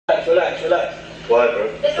relax. What, bro?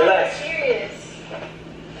 It's not that serious.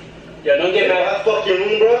 Yo, don't get mad. I fuck your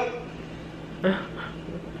room, bro.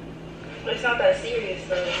 It's not that serious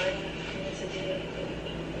though.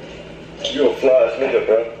 You a fly nigga,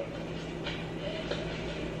 bro.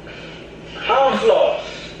 How I'm flawed?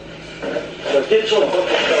 Yo, get your fucking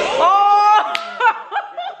stuff.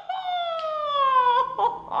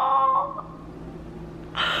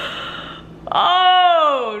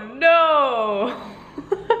 Oh no.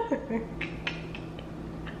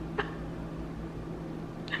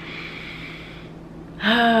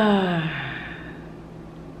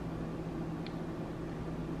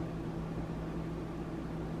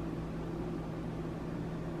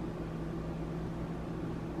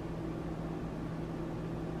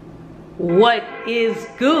 What is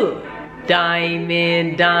good?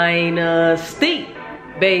 Diamond Dynasty,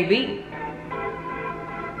 baby.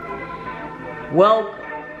 Welcome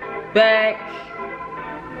back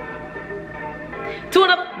to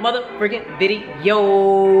another motherfucking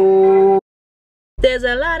video. There's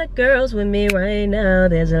a lot of girls with me right now.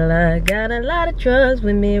 Got a lot of drugs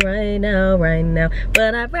with me right now.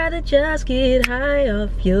 But I'd rather just get high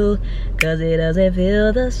off you, cause it doesn't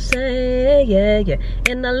feel the same, yeah.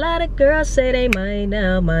 And a lot of girls say they mine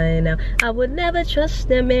now. I would never trust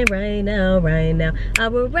them in right now. I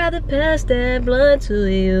would rather pass that blunt to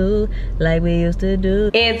you like we used to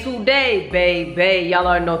do. And today, baby, y'all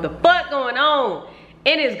already know what the fuck going on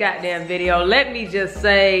in this goddamn video. Let me just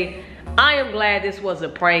say, I am glad this was a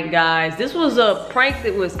prank, guys. This was a prank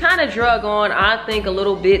that was kind of drug on, I think, a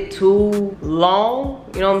little bit too long.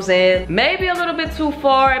 You know what I'm saying? Maybe a little bit too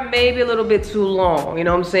far and maybe a little bit too long. You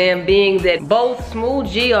know what I'm saying? Being that both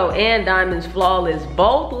Smoothgio and Diamondsflawless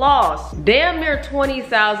both lost damn near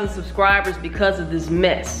 20,000 subscribers because of this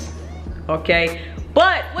mess. Okay?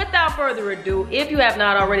 But without further ado, if you have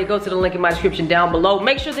not already, go to the link in my description down below.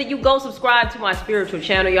 Make sure that you go subscribe to my spiritual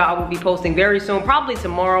channel, y'all. I will be posting very soon, probably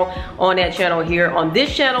tomorrow, on that channel here. On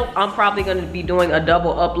this channel, I'm probably going to be doing a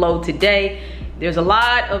double upload today. There's a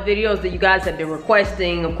lot of videos that you guys have been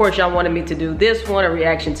requesting. Of course, y'all wanted me to do this one, a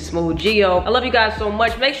reaction to Smoothgio. I love you guys so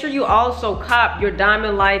much. Make sure you also cop your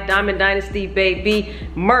Diamond Life, Diamond Dynasty, baby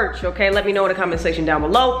merch, okay? Let me know in the comment section down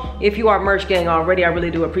below. If you are merch gang already, I really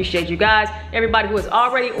do appreciate you guys. Everybody who has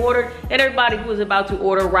already ordered and everybody who is about to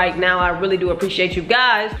order right now, I really do appreciate you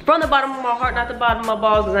guys. From the bottom of my heart, not the bottom of my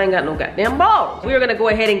balls, because I ain't got no goddamn balls. We are gonna go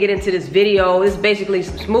ahead and get into this video. This is basically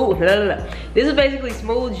Smoothgio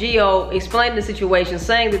explaining the situation,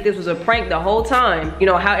 saying that this was a prank the whole time, you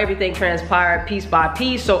know, how everything transpired piece by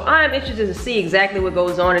piece. So I'm interested to see exactly what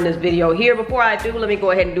goes on in this video here. Before I do, let me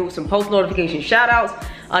go ahead and do some post notification shout outs.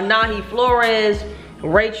 Anahi Flores,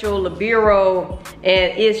 Rachel Labiro,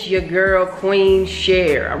 and it's your girl Queen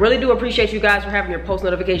Share. I really do appreciate you guys for having your post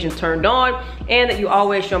notifications turned on and that you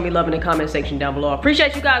always show me love in the comment section down below. I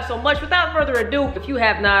appreciate you guys so much. Without further ado, if you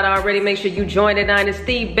have not already, make sure you join the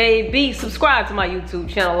Dynasty, baby. Subscribe to my YouTube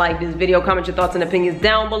channel, like this video, comment your thoughts and opinions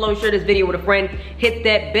down below, share this video with a friend, hit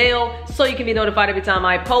that bell so you can be notified every time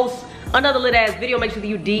I post another lit ass video. Make sure that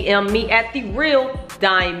you DM me at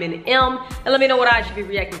 @TheRealDiamondM and let me know what I should be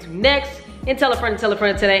reacting to next. And tell a friend, tell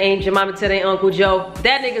that ain't your mama, tell that ain't Uncle Joe.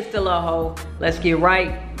 That nigga's still a hoe. Let's get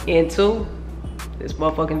right into this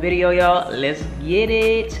motherfucking video, y'all. Let's get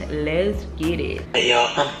it. Hey, y'all,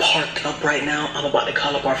 I'm parked up right now. I'm about to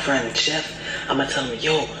call up our friend Jeff. I'm gonna tell him,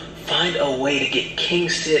 yo, find a way to get King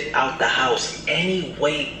Sid out the house any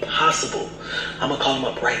way possible. I'm gonna call him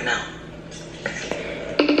up right now.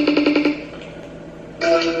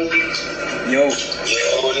 Yo,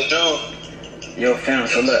 what it do? Yo, fam,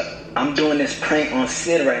 so look, I'm doing this prank on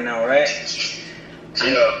Sid right now, right?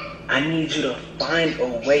 Yeah. I need you to find a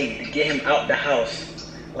way to get him out the house.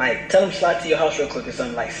 Like, tell him slide to your house real quick or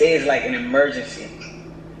something. Like, say it's like an emergency.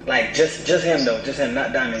 Like, just him though, just him,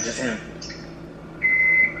 not Diamond, just him.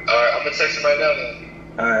 Alright, I'm gonna text him right now then.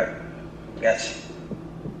 Alright, gotcha.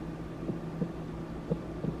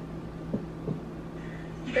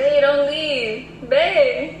 Babe, don't leave.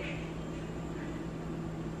 Babe.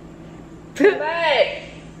 Come back.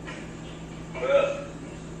 What up?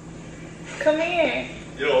 Come here.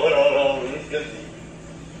 Yo, hold on.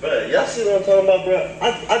 Bro, y'all see what I'm talking about, bro?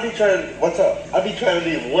 I be trying, what's up? I be trying to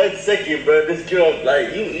leave 1 second, bro. This girl,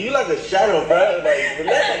 like, you like a shadow, bro. Like,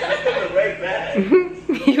 relax, I'm coming right back.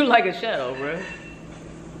 You like a shadow, bro.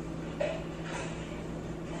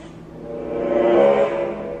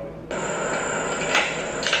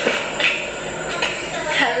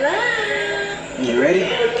 Hello. You ready?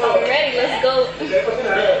 I'm ready. Let's go.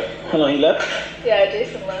 Hold on, he left? Yeah,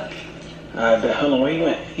 Jason left. Alright, but hold on, where he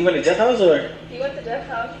went? He went to Jeff's house or? He went to Jeff's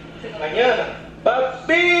house. Mañana.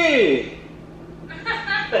 Papi!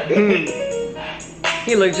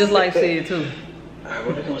 He looked just like Sid too. Alright,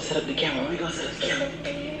 where we gonna set up the camera? Where we gonna set up the camera?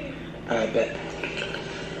 Alright, bet.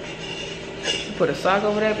 Put a sock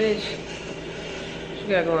over that bitch. What you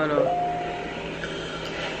got going on?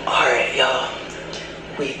 Alright, y'all.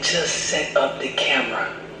 We just set up the camera.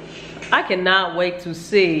 I cannot wait to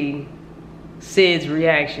see Sid's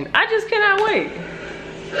reaction. I just cannot wait.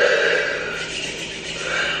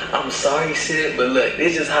 I'm sorry, Sid, but look,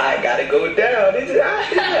 this is how I gotta go down. This is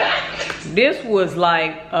how. This was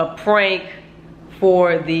like a prank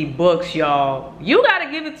for the books, y'all. You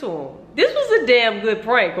gotta give it to him. This was a damn good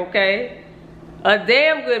prank, okay? A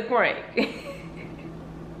damn good prank.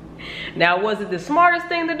 Now, was it the smartest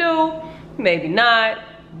thing to do? Maybe not.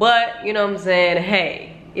 But, you know what I'm saying?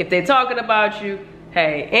 Hey, if they're talking about you,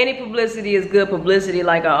 hey, any publicity is good publicity,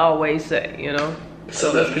 like I always say, you know?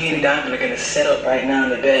 So look, me and Diamond are gonna set up right now in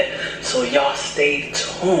the bed. So y'all stay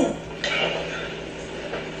tuned.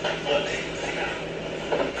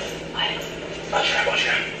 I'll try.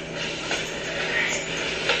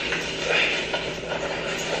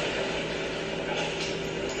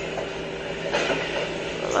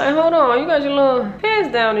 Like, hold on, you got your little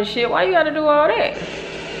pants down and shit. Why you gotta do all that?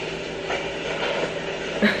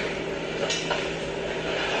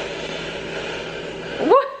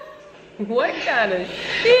 What kind of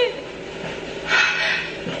shit?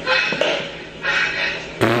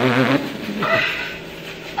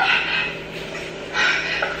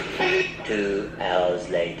 2 hours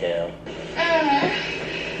later. Hey!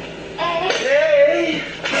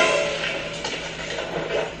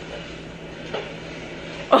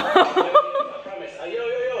 I promise. Yo.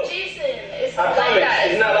 Jason, it's I like promise. that.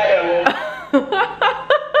 It's not like that,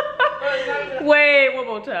 bro. Wait, one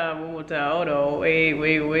more time. Hold on. Wait.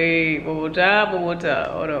 One more time.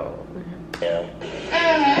 Hold on. Yeah.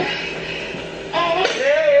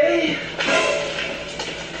 Hey!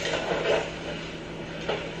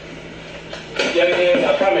 Yeah,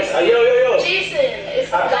 I promise. Yo. Jason,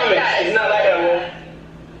 it's I like promise. that. It's not like that,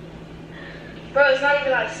 Bro, it's not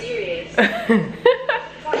even that serious. bro.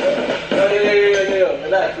 Yo.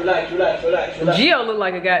 Relax. Gio look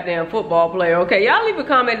like a goddamn football player. Okay, y'all leave a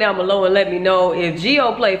comment down below and let me know if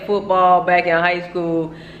Gio played football back in high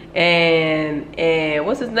school and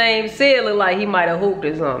what's his name? Sid look like he might have hooped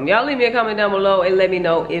or something. Y'all leave me a comment down below and let me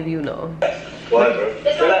know if you know. What, bro?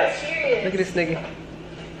 It's not that serious. Look at this nigga.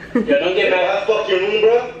 Yo, don't get mad. I fuck your room,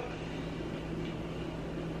 bro.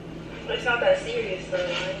 It's not that serious though.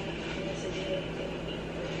 Like,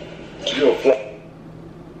 You a flop.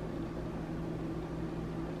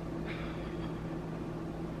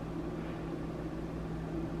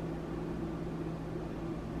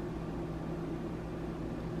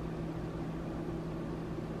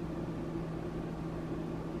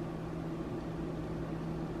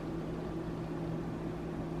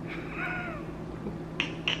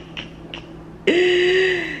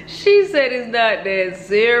 She said it's not that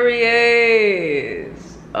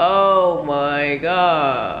serious. Oh my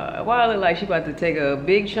god. Why I look like she about to take a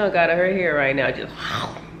big chunk out of her hair right now? Just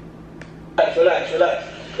Relax.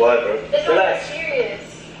 What, bro? it's not that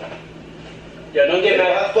serious. Yo, don't get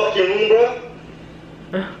mad. I fuck your room, bro.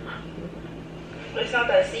 It's not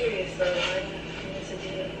that serious though. Like,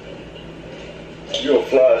 You a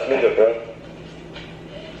fly ass nigga, bro.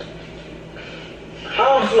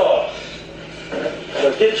 How I'm flawed? Yo,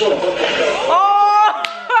 get your fucking stuff. oh!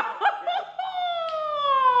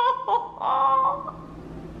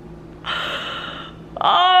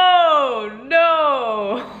 Oh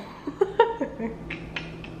no!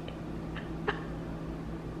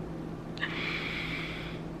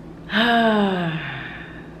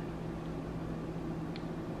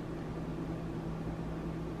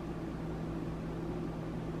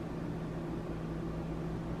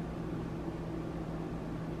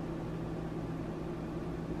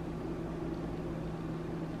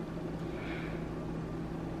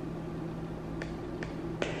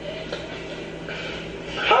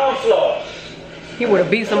 How I'm flawed? He would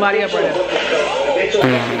have beat somebody up right now. Get your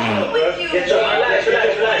fucking stuff, bro. Get your Relax.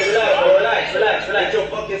 Get your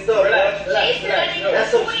fucking stuff, relax.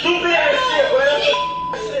 That's some stupid ass shit, bro. That's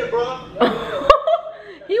some shit, bro.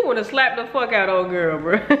 He would have slapped the fuck out old girl,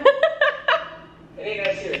 bro. It ain't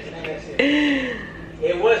that serious.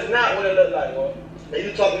 It was not what it looked like, bro. And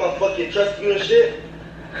you talking about fucking trust you and shit?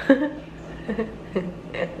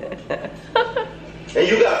 And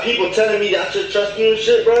you got people telling me that I should trust you and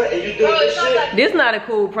shit, bro? And you doing this shit? This is not a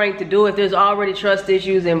cool prank to do if there's already trust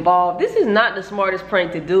issues involved. This is not the smartest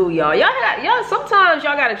prank to do, y'all. Y'all sometimes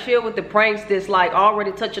y'all gotta chill with the pranks that's like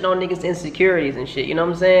already touching on niggas' insecurities and shit, you know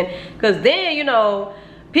what I'm saying? Cause then, you know,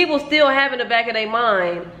 people still have in the back of their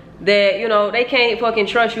mind, that, you know, they can't fucking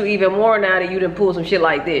trust you even more now that you done pull some shit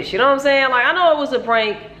like this. You know what I'm saying? Like, I know it was a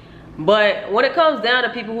prank, but when it comes down to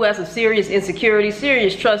people who have some serious insecurities,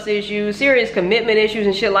 serious trust issues, serious commitment issues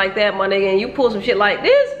and shit like that, my nigga, and you pull some shit like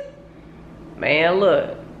this, man,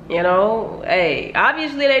 look, you know, hey,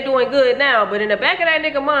 obviously they doing good now, but in the back of that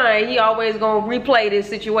nigga mind, he always gonna replay this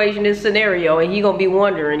situation, this scenario, and he gonna be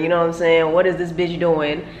wondering, you know what I'm saying, what is this bitch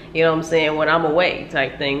doing, you know what I'm saying, when I'm away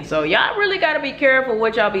type thing. So y'all really gotta be careful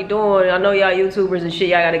what y'all be doing. I know y'all YouTubers and shit,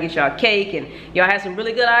 y'all gotta get y'all cake, and y'all have some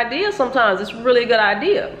really good ideas sometimes. It's really a good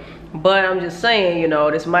idea. But I'm just saying, you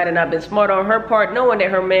know, this might have not been smart on her part, knowing that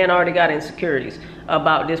her man already got insecurities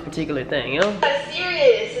about this particular thing, you know? It's not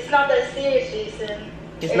serious. It's not that serious, Jason.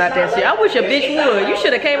 It's not that serious. I wish a bitch would. You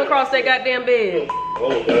should have came across that goddamn bed.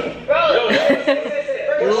 Bro. It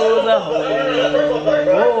was a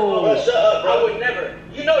hole. Shut up, bro. I would never.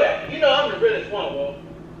 You know that. You know I'm the realest one, Will.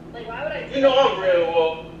 Like, why would I? You know I'm real,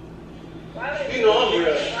 Will. Why would I? You know I'm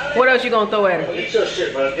real. What else you gonna throw at her? Get your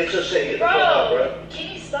shit, bro. Get your shit. Get the fuck out, Bro, bro. can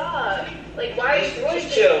you stop? Like, why are you throwing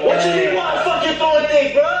Just chill, things? Will. What you mean? Why the fuck you throwing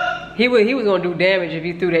things, bro? He was gonna do damage if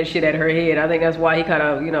you threw that shit at her head. I think that's why he kind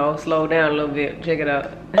of, you know, slowed down a little bit. Check it out.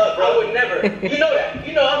 I would never. You know that.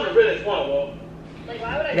 You know I'm the realest one, Will. Like,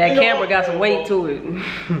 why would I? That camera got some weight to it.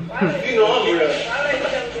 Why would I? You know I'm real. Why would I do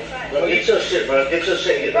that with your friend? Bro, get your shit, bro. Get your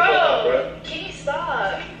shit. Get the fuck out, Bro, bro. can you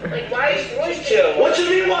stop? Like, why are you throwing Just things? chill. What you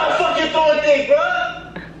mean? Why the fuck you throwing things, bro?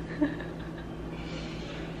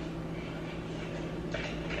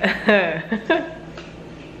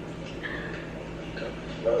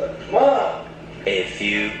 Mom. A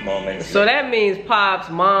few moments So that means pops,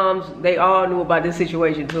 moms, they all knew about this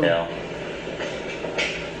situation too. later.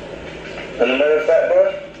 And a matter of fact,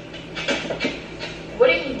 bro. What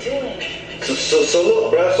are you doing? So look,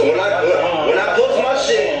 bro. So when I post my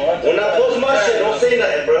shit, don't say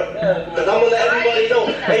nothing, bro. Cause I'm gonna let everybody know.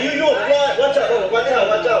 Hey, you a fly? Watch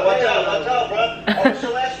out, bro. I'm gonna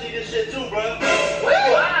show Ashley this shit too, bro.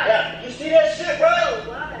 Yeah, you see that shit, bro?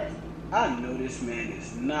 Why? I know this man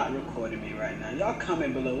is not recording me right now. Y'all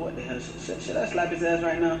comment below. What the hell? Should I slap his ass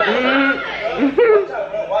right now?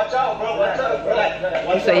 Watch out, bro.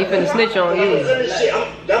 You say he finna snitch on you.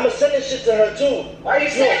 I'm gonna send this shit to her too. Why you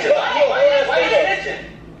snitching? Why you snitching?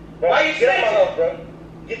 Why you Get out my snitching? house, bro.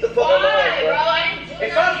 Get the fuck out of my Why, house, bro? bro. I didn't do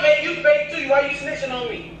If I'm nothing. fake, you fake too. Why you snitching on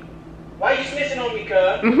me? Why you snitching on me,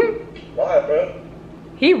 cuz? Why, bro?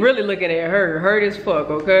 He really looking at her, hurt as fuck,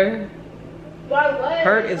 okay? Why what?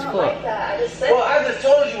 Hurt It's as not fuck. like that. I just said. Well, I just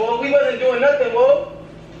told you, Will. We wasn't doing nothing, Will.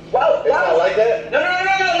 Why? It's not like that. No.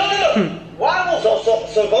 Why, Will?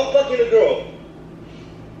 So if I'm fucking a girl,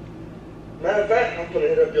 matter of fact, I'm gonna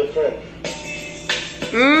hit up your friend.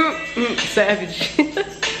 Savage. Yo,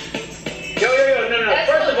 no. That's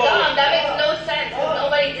First so of all, dumb. That makes no sense. 'Cause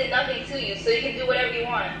nobody did nothing to you, so you can do whatever you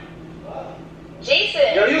want.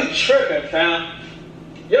 Jason. yo, you tripping, fam.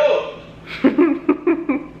 Yo.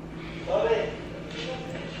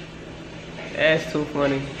 That's too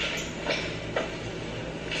funny.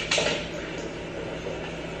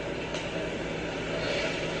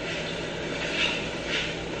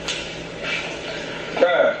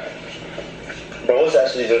 Bro, what's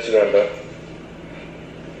Ashley's Instagram, bro?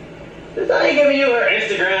 I ain't giving you her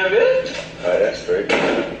Instagram, bitch. Alright, that's straight.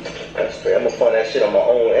 That's straight. I'm gonna find that shit on my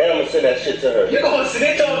own, and I'm gonna send that shit to her. You gonna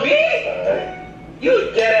snitch on me? Alright.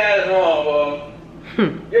 You dead ass wrong, bro.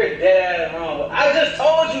 You're dead ass wrong, bro. I just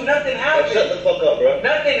told you nothing Shut happened. the fuck up, bro.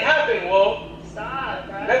 Nothing happened, Will. Stop,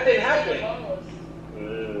 bro. Nothing happened.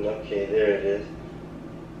 Okay, there it is.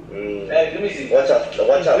 Hey, let me see. Watch out, bro.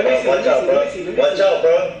 Watch out, bro. Watch out, bro.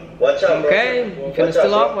 Watch out, bro. Okay, you finna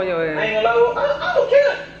still off on your I ass. ain't gonna lie, Will. I don't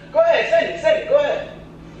care. Go ahead, send it. Go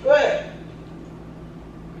ahead.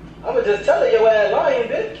 I'ma just tell her your ass lying,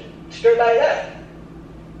 bitch. Straight like that.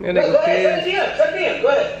 That Go nigga ahead, send pissed. it DM. Go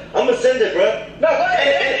ahead. I'm gonna send it, bro. No, go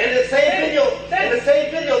ahead. And the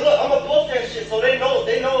same video, look, I'm gonna post that shit so they know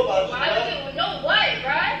about you, Why bro. would you know what,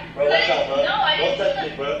 bro? Bro, watch out, bro. No, I didn't Don't do touch me,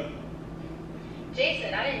 nothing. bro.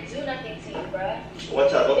 Jason, I didn't do nothing to you, bro.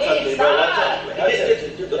 Watch out, don't touch me, bro. Watch out. Get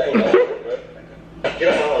the fuck out, bro. Get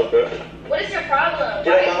out my house, bro. What is your problem?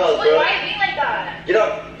 Get out my house, bro. Why are you being like that? Get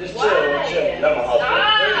up. Just Why? chill. Get out my house, Stop, bro.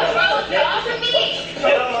 Get off of me.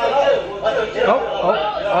 Get out my house. Get out my house.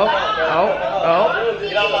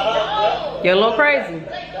 Get out my house, bro. You're a little crazy.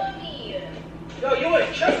 Let go of me. Yo, you was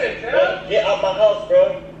tripping, fam. Get out my house,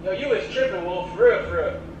 bro. Yo, you was tripping, Will. For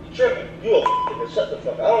real. You tripping. You a f***ing shut the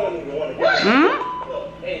fuck up. I don't even want to get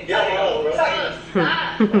Hey, Get out my house, bro. Stop.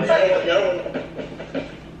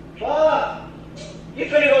 Fuck. You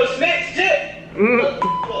finna go snitch, shit.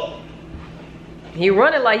 He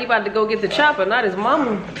running like he about to go get the chopper, not his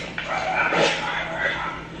mama.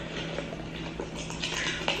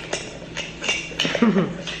 Bob.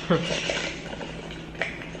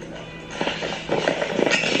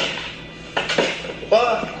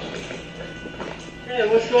 Hey,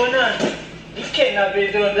 what's going on? You can't not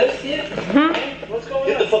be doing this here. What's going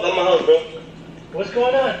Get the on? fuck out my house, bro. What's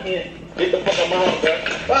going on here? Get the fuck out my house, bro.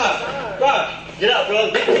 Bob, Bob, Get out,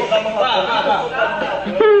 bro. Get the fuck out my house.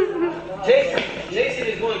 Bob. Jason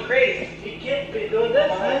is going crazy. He can't be doing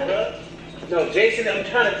this, man. Bro. No, Jason, I'm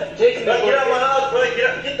trying to. Jason, Bro, get out my house, bro.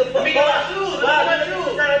 Get the fuck out my shoes.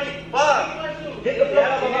 Bob, get the fuck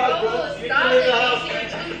out my house, bro. Stop it, Jason. You're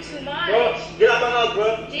doing too much. Bro, get out my house, bro.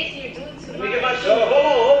 Jason, you're doing too Let me get my much. shoes.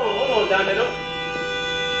 Hold on, Domino.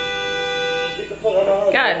 Get the fuck out my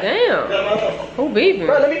house. God damn. Get out my house. Who beefing?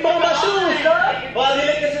 Bro, let me find my shoes, dog. Bob, you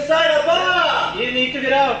look inside of Bob. You need to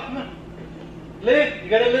get out. Come on. Live. You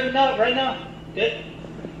gotta live now, right now.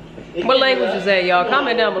 What language is that, y'all?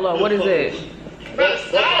 Comment down below. What is it? Bro,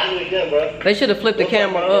 stop. Again, bro. They should have flipped the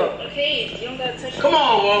camera up. Okay, you don't gotta touch Come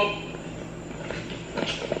on, Whoa.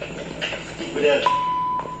 Keep it in.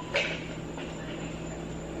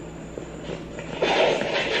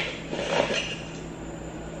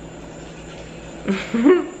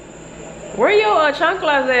 Where your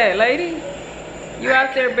chanclas at, lady? You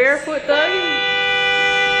out there barefoot thugging?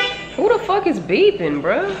 Who the fuck is beeping,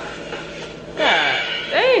 bruh? God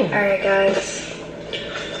damn. Alright guys,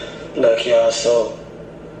 Look, y'all, so,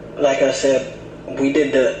 like I said, we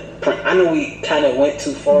did the, I know we kind of went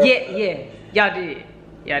too far. Yeah. Y'all did.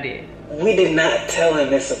 Y'all did. We did not tell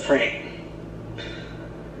him it's a prank.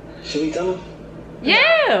 Should we tell him?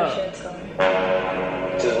 Yeah. should tell him.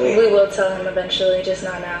 Just wait. We will tell him eventually, just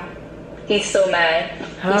not now. He's so mad.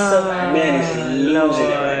 He's so mad. Man is losing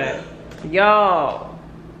it right now. Y'all.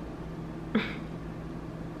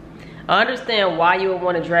 I understand why you would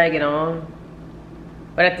want to drag it on.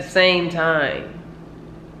 But at the same time,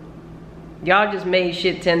 y'all just made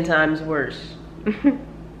shit 10 times worse.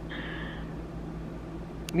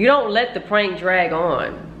 You don't let the prank drag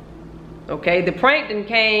on. Okay, the prank then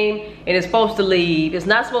came and it's supposed to leave. It's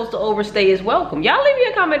not supposed to overstay its welcome. Y'all leave me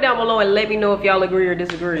a comment down below and let me know if y'all agree or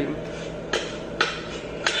disagree.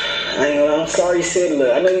 I'm sorry, Sid.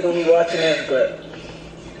 Look, I know you're gonna be watching this, but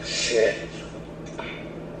shit.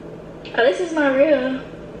 Oh, this is not real.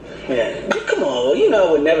 Man, come on. You know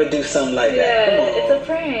I would never do something like that. Come Yeah, on. it's a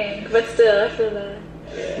prank. But still, I feel bad.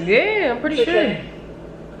 Yeah, I'm pretty It's sure. okay.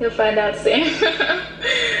 You'll find out soon.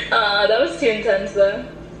 That was too intense though.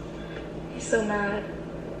 He's so mad.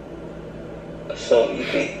 So you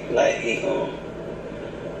think like he gonna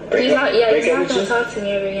He's not break up gonna with you? talk to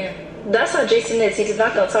me ever again. That's how Jason is. He's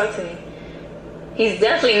not gonna talk to me. He's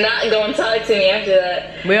definitely not gonna talk to me after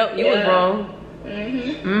that. Well, you was wrong.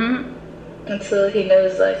 Until he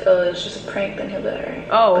knows like, oh, it's just a prank, then he'll be alright.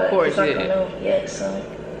 Oh, of But course, he's not yeah. gonna know yet, so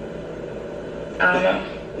I don't know.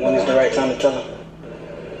 When is the right time to tell him?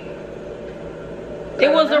 It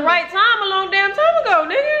was the right time a long damn time ago,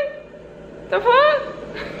 nigga. The fuck?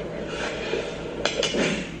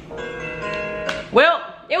 Well,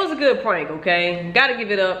 it was a good prank, okay? Gotta give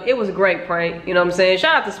it up. It was a great prank, you know what I'm saying?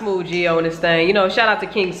 Shout out to Smoothgio and this thing. You know, shout out to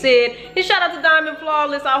King Sid. And shout out to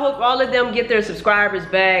DYNASTY. I hope all of them get their subscribers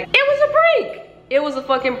back. It was a prank. It was a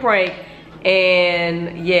fucking prank.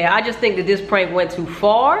 And yeah, I just think that this prank went too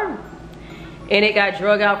far. And it got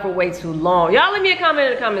drug out for way too long. Y'all leave me a comment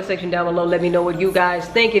in the comment section down below. Let me know what you guys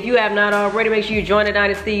think. If you have not already, make sure you join the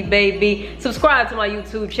Dynasty, baby. Subscribe to my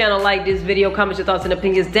YouTube channel. Like this video. Comment your thoughts and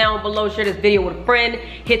opinions down below. Share this video with a friend.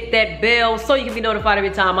 Hit that bell so you can be notified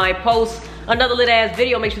every time I post another lit ass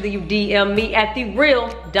video. Make sure that you DM me at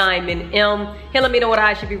 @TheRealDiamondM. And let me know what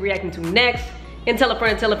I should be reacting to next. And tell a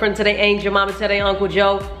friend to their angel mama, tell their Uncle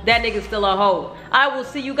Joe. That nigga's still a hoe. I will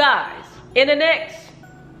see you guys in the next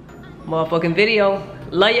motherfucking video.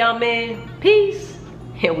 Love y'all, man. Peace.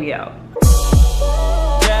 And we out.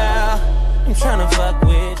 Yeah, I'm tryna fuck with